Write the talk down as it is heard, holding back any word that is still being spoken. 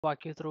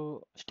Walk you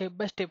through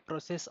step-by-step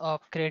process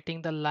of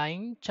creating the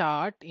line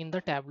chart in the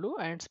Tableau,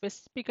 and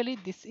specifically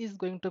this is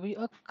going to be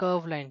a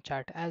curve line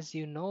chart. As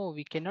you know,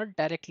 we cannot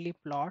directly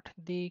plot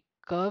the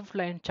curve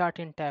line chart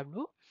in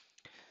Tableau.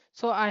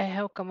 So I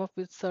have come up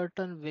with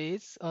certain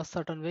ways, a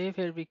certain way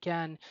where we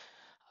can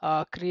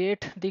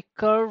create the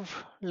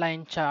curve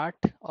line chart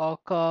or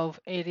curve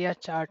area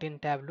chart in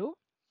Tableau.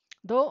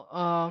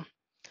 Though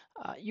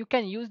you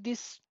can use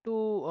this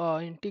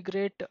to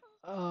integrate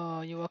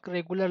your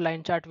regular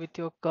line chart with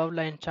your curve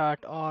line chart,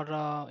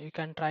 or you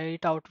can try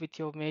it out with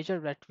your measure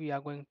that we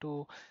are going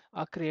to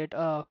create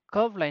a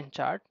curve line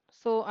chart.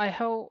 So I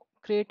have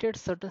created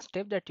certain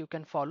steps that you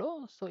can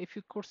follow. So if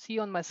you could see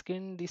on my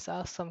screen, these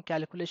are some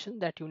calculations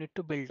that you need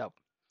to build up.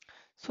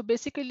 So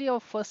basically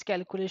our first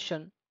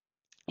calculation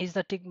is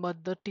the tick mark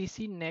the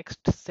TC next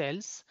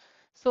cells.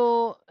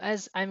 So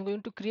as I'm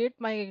going to create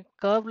my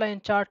curve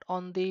line chart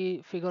on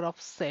the figure of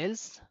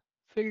cells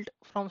filled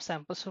from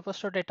sample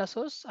superstore data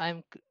source,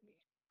 I'm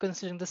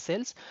considering the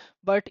cells,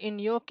 but in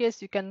your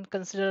case you can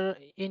consider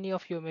any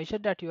of your measure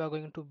that you are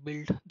going to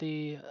build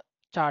the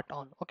chart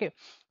on. Okay,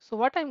 so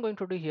what I'm going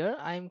to do here,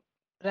 I'm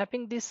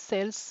wrapping this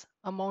cells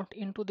amount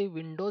into the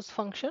windows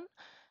function.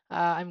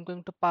 I'm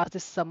going to pass the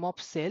sum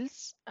of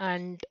cells,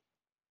 and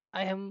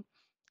I am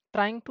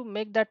trying to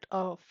make that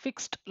a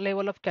fixed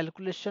level of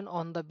calculation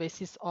on the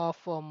basis of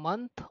a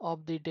month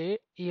of the day,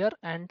 year,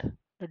 and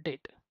the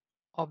date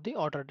of the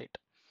order date.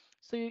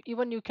 So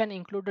even you can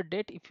include the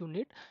date if you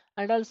need.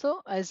 And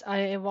also, as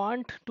I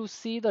want to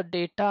see the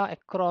data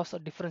across a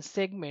different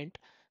segment,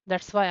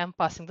 that's why I'm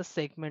passing the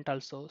segment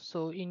also.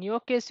 So in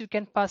your case, you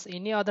can pass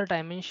any other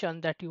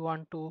dimension that you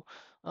want to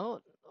uh,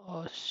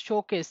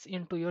 showcase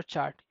into your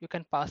chart. You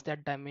can pass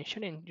that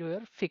dimension in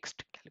your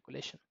fixed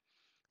calculation.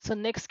 So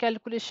next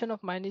calculation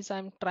of mine is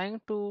I'm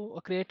trying to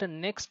create a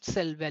next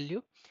cell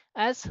value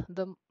as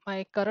the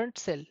my current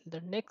cell,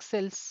 the next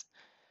cells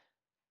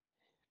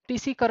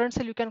TC current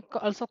cell. You can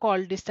also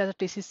call this as a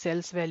TC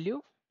cells value.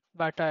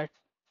 But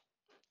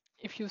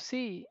if you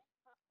see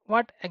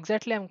what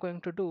exactly I'm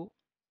going to do,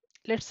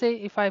 let's say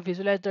if I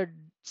visualize the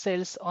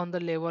cells on the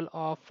level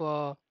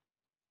of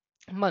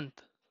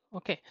month.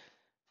 Okay,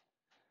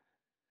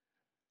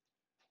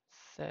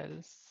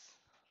 cells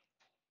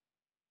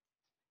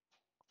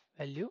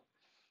value.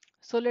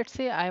 So let's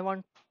say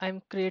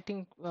I'm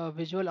creating a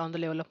visual on the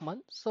level of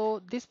month.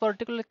 So this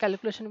particular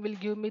calculation will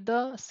give me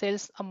the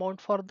sales amount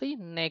for the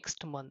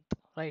next month,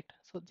 right?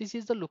 So this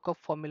is the lookup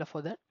formula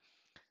for that.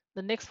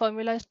 The next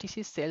formula is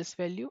TC sales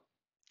value.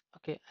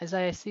 Okay, as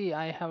I see,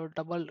 I have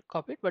double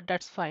copied, but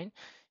that's fine.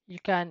 You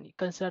can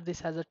consider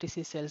this as a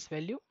TC sales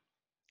value.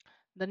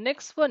 The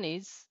next one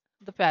is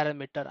the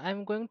parameter.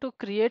 I'm going to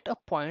create a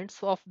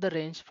points of the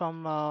range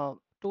from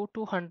 2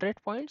 to 100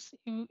 points.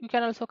 You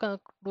can also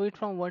do it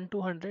from 1 to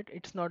 100.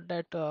 It's not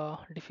that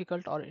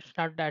difficult, or it's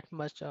not that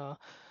much.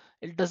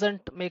 It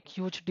doesn't make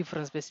huge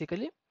difference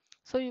basically.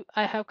 So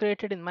I have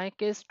created in my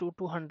case 2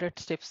 to 100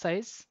 step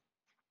size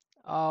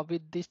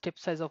with the step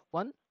size of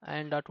 1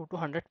 and 2 to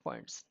 100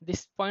 points.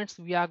 These points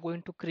we are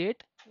going to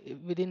create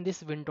within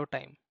this window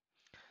time.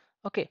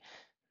 Okay,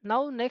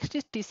 now next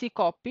is TC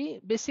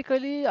copy.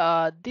 Basically,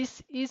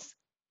 this is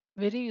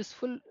very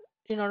useful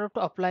in order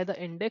to apply the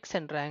index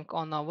and rank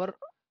on our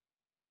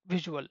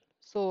visual.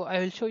 So I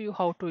will show you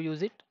how to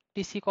use it.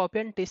 TC copy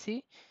and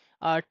TC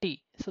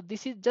T. So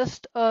this is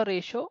just a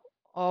ratio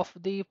of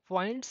the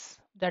points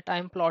that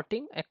I'm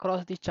plotting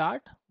across the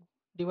chart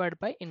divided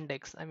by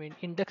index. I mean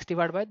index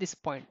divided by these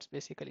points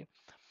basically.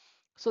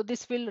 So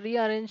this will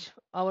rearrange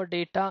our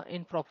data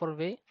in proper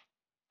way,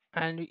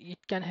 and it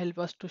can help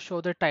us to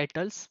show the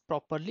titles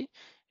properly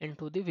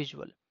into the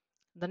visual.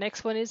 The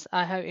next one is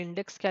I have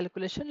index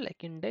calculation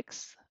like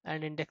index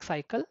and index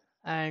cycle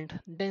and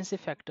density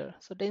factor.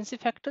 So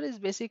density factor is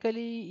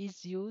basically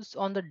is used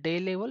on the day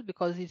level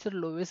because it's the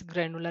lowest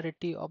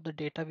granularity of the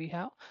data we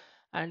have,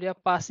 and we are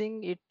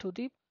passing it to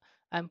the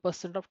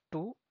ampersand of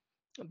 2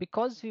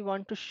 because we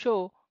want to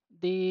show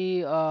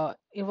the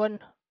even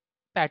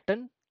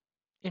pattern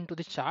into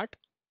the chart.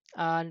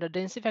 And the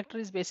density factor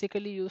is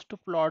basically used to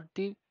plot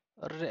the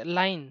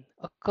line,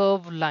 a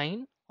curve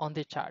line on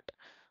the chart.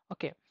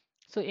 Okay,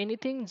 so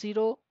anything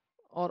zero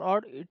or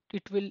odd,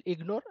 it will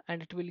ignore,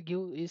 and it will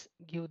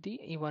give the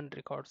even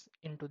records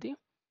into the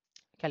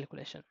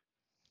calculation.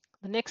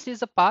 The next is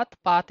the path.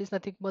 Path is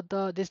nothing but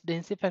the this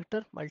density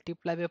factor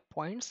multiplied by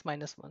points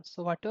minus 1.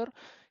 So whatever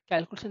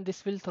calculation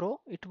this will throw,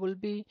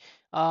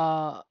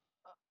 uh,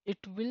 it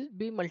will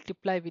be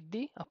multiplied with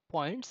the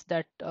points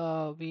that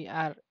we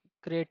are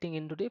creating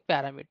into the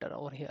parameter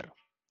over here.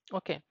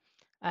 Okay,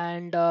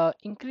 and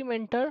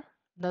incrementer,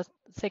 the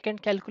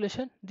second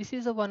calculation, this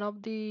is one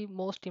of the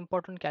most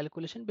important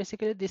calculation.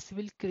 Basically this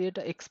will create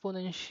an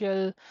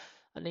exponential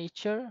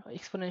nature,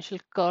 exponential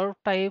curve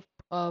type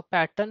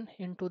pattern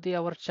into the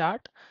our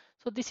chart.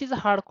 So this is a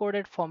hard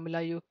coded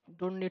formula. You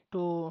don't need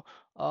to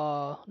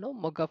no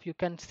mug up. You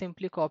can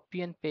simply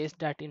copy and paste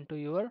that into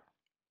your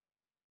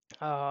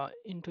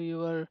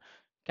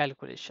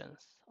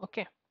calculations.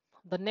 Okay,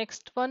 the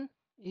next one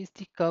is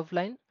the curve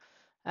line,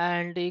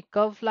 and the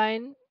curve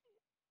line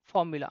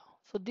formula.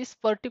 So this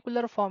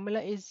particular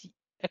formula is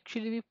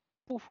actually we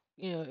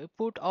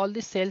put all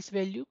the sales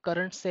value,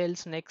 current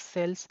sales, next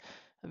sales,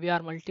 we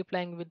are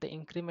multiplying with the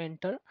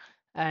incrementer,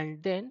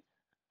 and then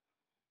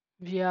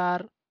we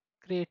are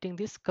creating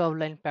this curve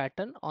line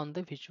pattern on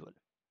the visual.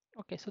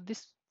 Okay, so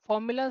this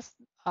formulas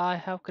I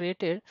have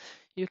created,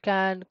 you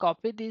can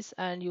copy this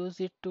and use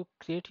it to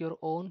create your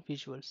own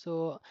visual.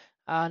 So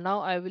now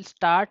I will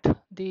start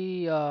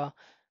the uh,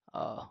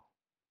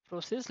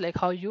 process, like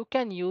how you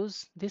can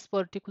use this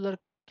particular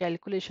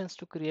calculations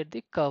to create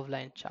the curve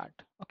line chart.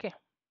 Okay,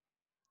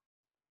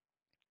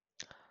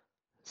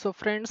 so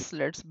friends,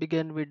 let's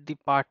begin with the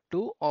part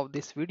 2 of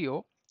this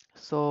video.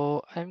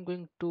 So I'm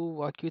going to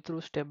walk you through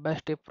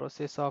step-by-step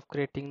process of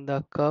creating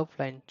the curve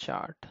line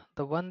chart,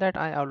 the one that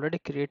I already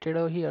created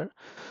over here.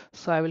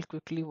 So I will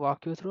quickly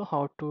walk you through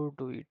how to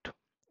do it.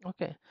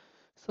 Okay,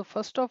 so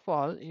first of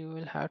all, you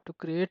will have to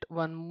create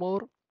one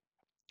more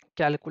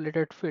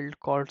calculated field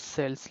called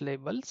sales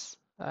labels,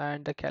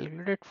 and the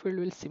calculated field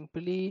will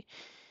simply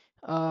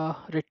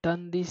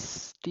return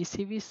this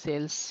TCV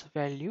sales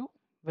value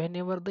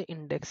whenever the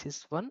index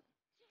is 1,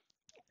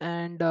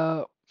 and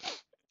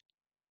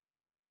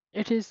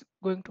it is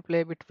going to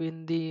play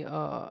between the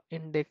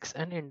index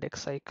and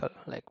index cycle.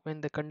 Like when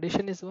the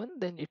condition is 1,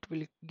 then it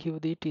will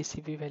give the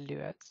TCV value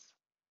as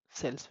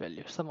sales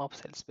value, sum of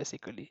sales.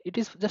 Basically it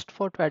is just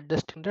for to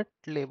adjusting the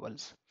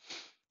labels.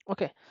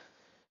 Okay,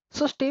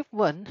 so step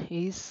 1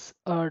 is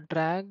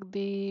drag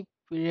the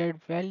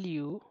period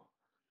value,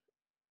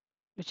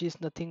 which is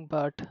nothing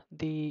but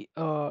the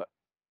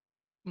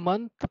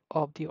month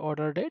of the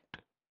order date,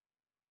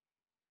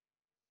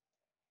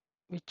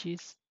 which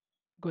is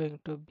going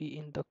to be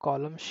in the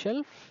column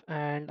shelf,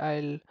 and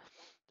I'll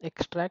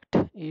extract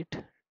it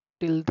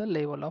till the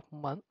level of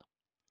month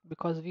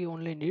because we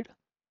only need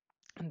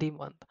the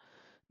month.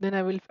 Then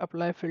I will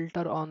apply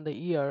filter on the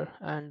year,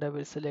 and I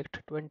will select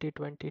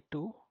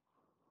 2022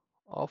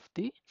 of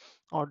the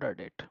order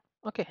date.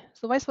 Okay,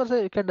 so vice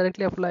versa, you can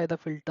directly apply the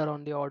filter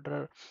on the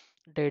order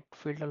date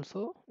field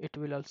also, it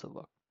will also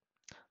work.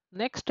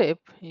 Next step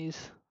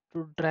is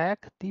to drag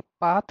the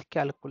path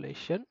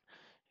calculation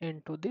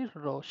into the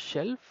row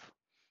shelf,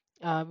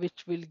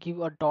 which will give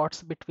a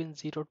dots between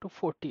 0 to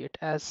 48,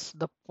 as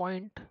the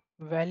point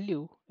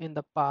value in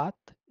the path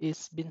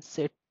is been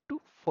set to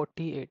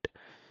 48,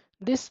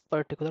 this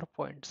particular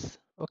points.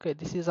 Okay,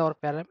 this is our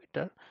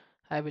parameter.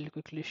 I will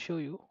quickly show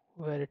you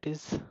where it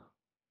is.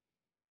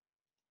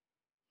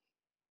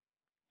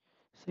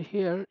 So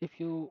here if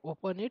you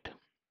open it,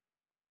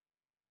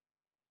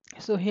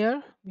 so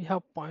here we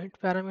have point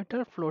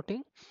parameter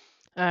floating,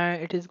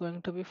 and it is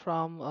going to be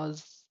from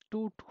 2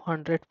 to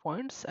 100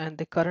 points, and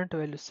the current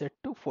value set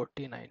to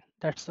 49.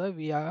 That's why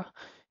we are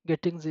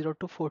getting 0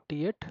 to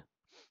 48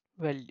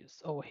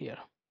 values over here.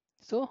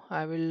 So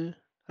I will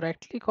right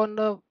click on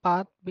the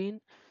path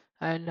bin,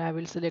 and I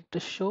will select the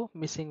show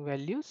missing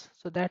values,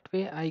 so that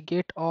way I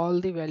get all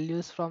the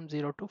values from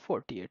 0 to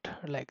 48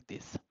 like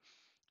this.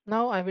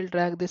 Now I will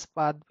drag this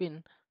path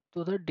bin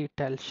to the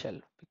detail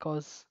shelf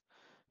because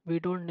we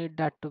don't need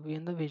that to be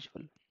in the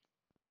visual.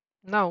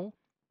 Now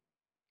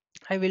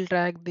I will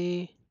drag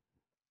the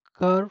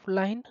curve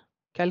line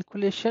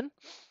calculation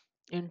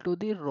into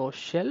the row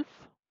shelf.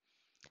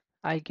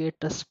 I get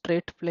a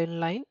straight plane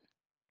line,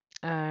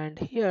 and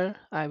here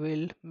I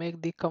will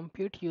make the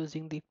compute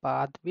using the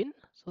path bin.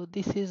 So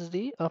this is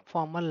the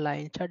formal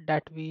line chart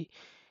that we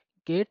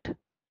get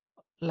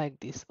like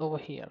this over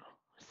here.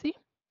 See,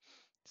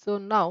 so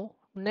now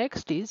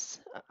next is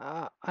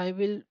I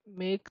will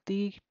make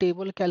the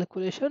table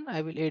calculation.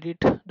 I will edit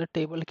the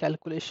table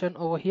calculation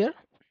over here,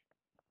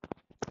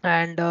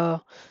 and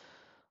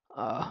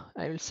I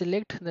will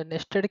select the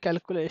nested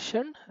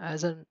calculation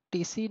as a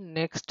TC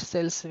next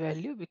sales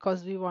value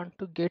because we want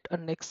to get a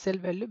next sale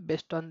value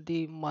based on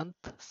the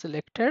month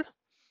selected.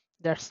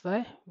 That's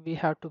why we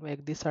have to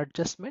make this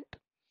adjustment.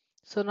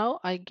 So now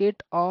I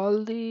get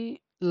all the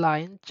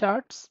line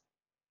charts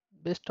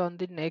based on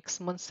the next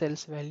month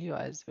sales value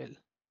as well.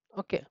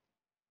 Okay,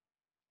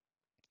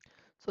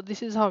 so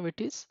this is how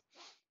it is.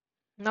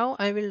 Now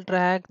I will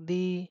drag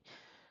the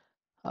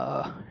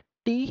uh,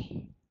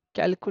 T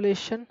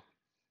calculation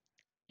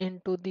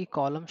into the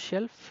column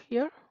shelf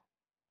here,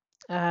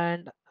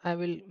 and I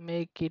will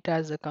make it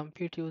as a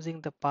compute using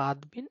the path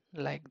bin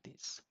like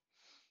this.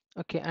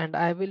 Okay, and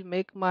I will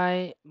make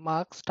my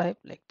marks type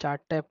like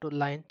chart type to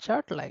line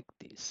chart like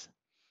this,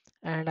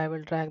 and I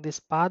will drag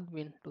this path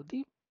bin to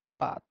the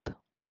path.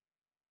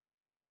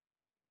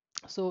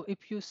 So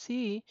if you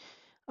see,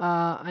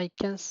 I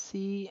can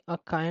see a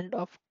kind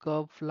of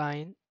curve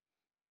line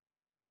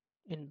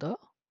in the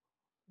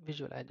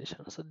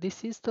visualization. So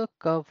this is the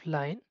curve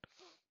line,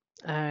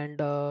 and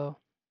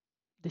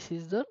this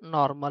is the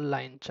normal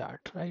line chart,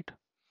 right?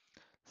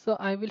 So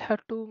I will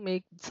have to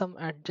make some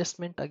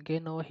adjustment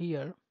again over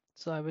here.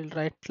 So I will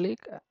right click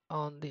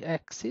on the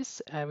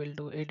axis, I will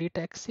do edit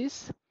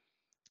axis,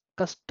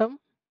 custom,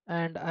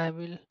 and I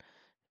will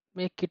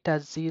make it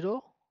as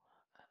 0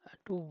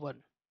 to 1.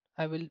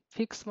 I will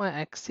fix my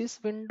axis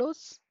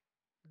windows,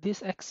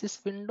 this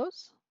axis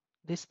windows.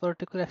 this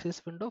particular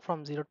axis window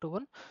from 0 to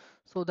 1,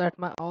 so that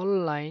my all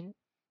line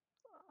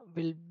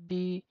will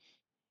be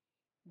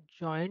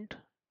joined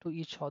to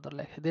each other,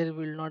 like there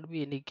will not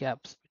be any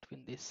gaps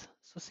between this.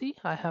 So see,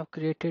 I have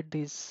created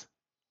this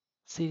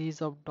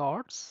series of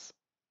dots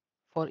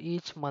for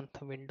each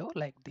month window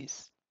like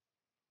this.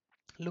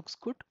 Looks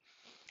good.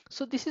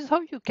 So this is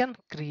how you can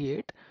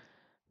create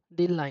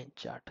the line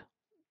chart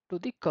to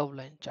the curve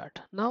line chart.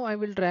 Now I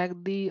will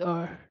drag the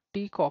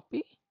T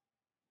copy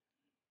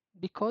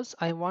because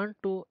I want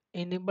to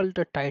enable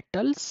the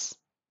titles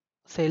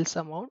sales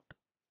amount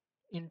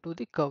into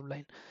the curve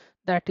line.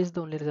 That is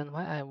the only reason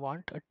why I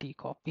want a T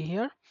copy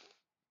here.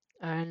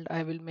 And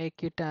I will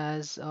make it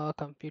as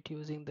compute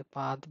using the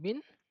path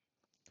bin,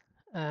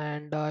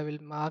 and I will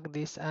mark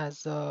this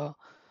as a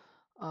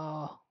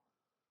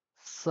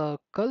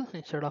circle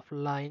instead of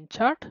line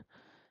chart,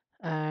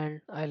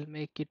 and I'll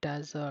make it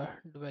as a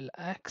dual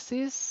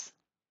axis.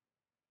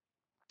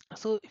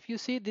 So if you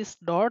see these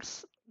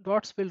dots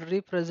will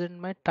represent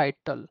my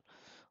title,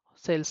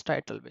 sales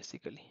title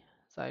basically.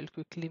 So I'll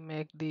quickly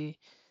make the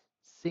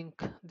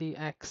sync the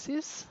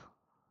axis,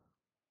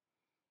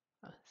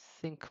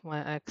 sync my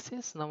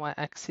axis. Now my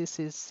axis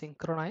is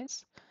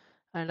synchronized,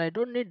 and I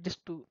don't need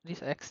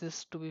this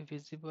axis to be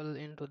visible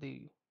into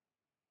the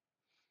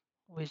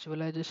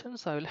visualization,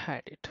 so I will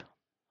hide it.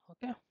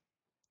 Okay,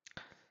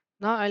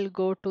 now I'll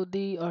go to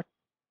the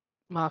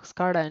marks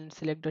card and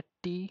select the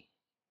T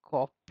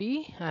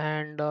copy,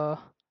 and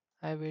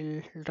I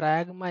will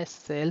drag my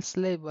sales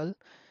label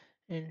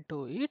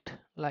into it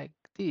like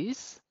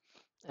this,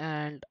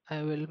 and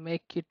I will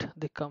make it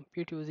the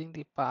compute using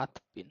the path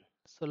pin.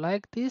 So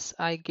like this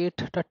I get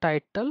the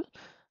title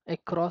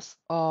across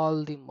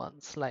all the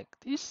months like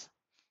this.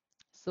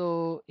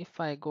 So if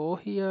I go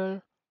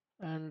here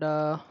and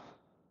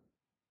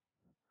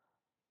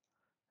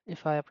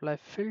if I apply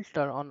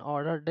filter on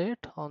order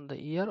date on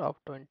the year of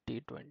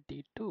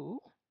 2022,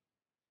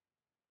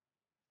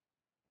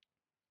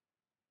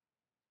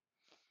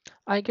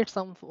 I get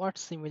somewhat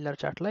similar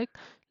chart. Like,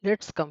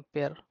 let's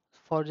compare.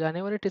 For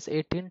January it is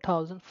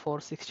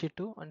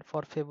 18,462 and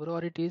for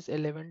February it is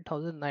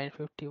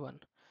 11,951.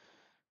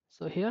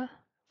 So here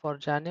for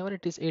January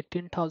it is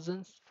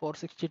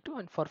 18,462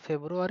 and for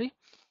February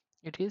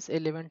it is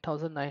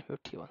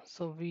 11,951.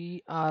 So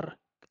we are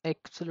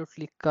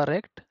absolutely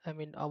correct. I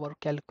mean, our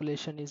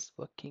calculation is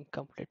working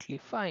completely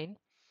fine.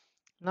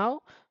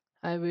 Now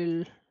I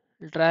will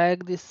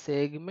drag this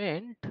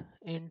segment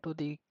into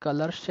the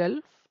color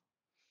shelf.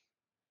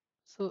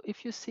 So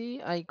if you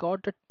see, I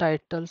got the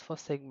titles for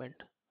segment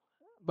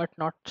but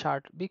not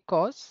chart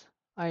because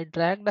I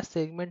dragged a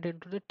segment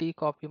into the T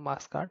copy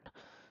mask card.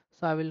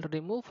 So I will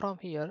remove from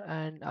here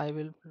and I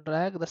will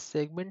drag the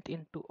segment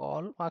into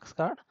all marks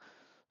card.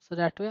 So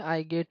that way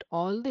I get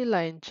all the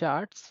line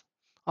charts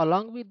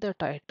along with the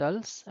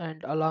titles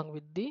and along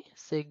with the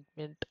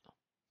segment,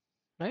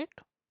 right?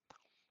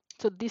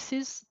 So this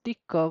is the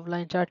curve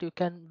line chart. You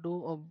can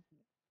do a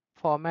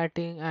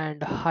formatting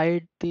and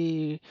hide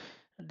these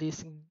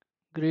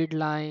grid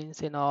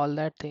lines and all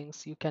that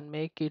things. You can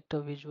make it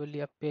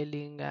visually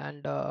appealing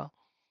and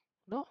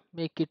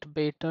make it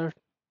better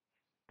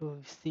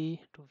to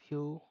see, to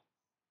view.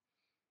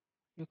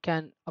 You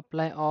can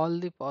apply all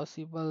the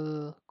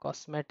possible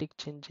cosmetic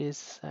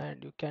changes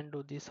and you can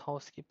do this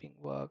housekeeping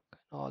work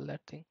and all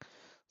that thing.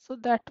 So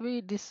that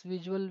way this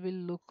visual will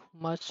look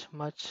much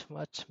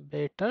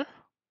better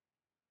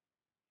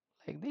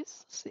like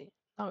this. See,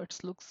 now it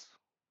looks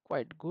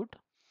quite good.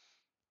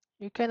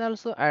 You can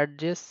also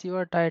adjust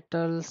your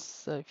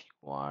titles if you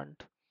want.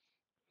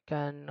 You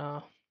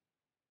can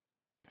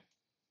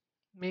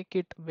make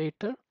it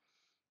better.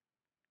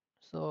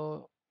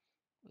 So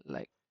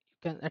like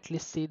you can at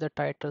least see the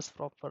titles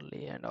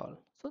properly and all.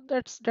 So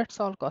that's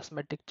all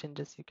cosmetic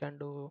changes you can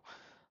do.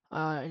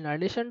 In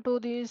addition to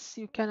this,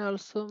 you can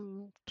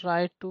also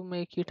try to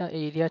make it an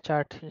area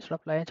chart instead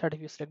of line chart.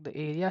 If you select the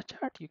area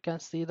chart, you can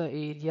see the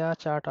area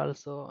chart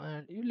also,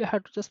 and you'll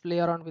have to just play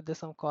around with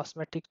some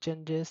cosmetic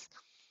changes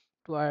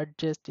to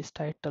adjust these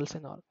titles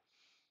and all.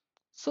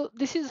 So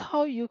this is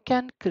how you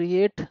can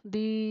create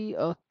the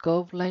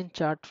curve line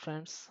chart,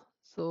 friends.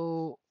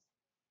 So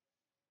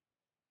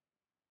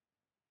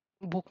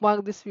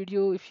bookmark this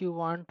video if you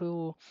want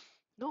to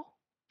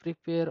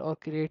prepare or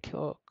create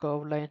your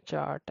curve line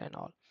chart and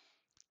all.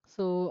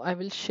 So I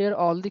will share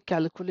all the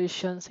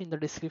calculations in the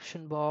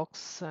description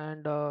box,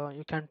 and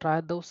you can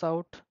try those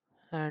out.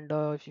 And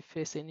if you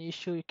face any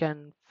issue, you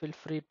can feel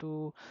free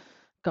to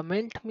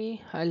comment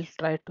me. I'll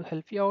try to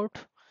help you out.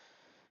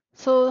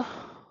 So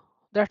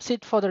that's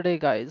it for the day,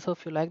 guys. So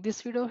if you like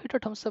this video, hit a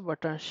thumbs up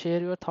button, share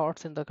your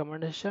thoughts in the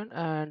comment section,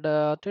 and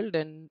till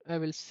then I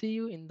will see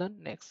you in the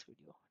next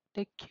video.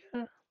 Take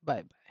care.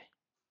 Bye bye.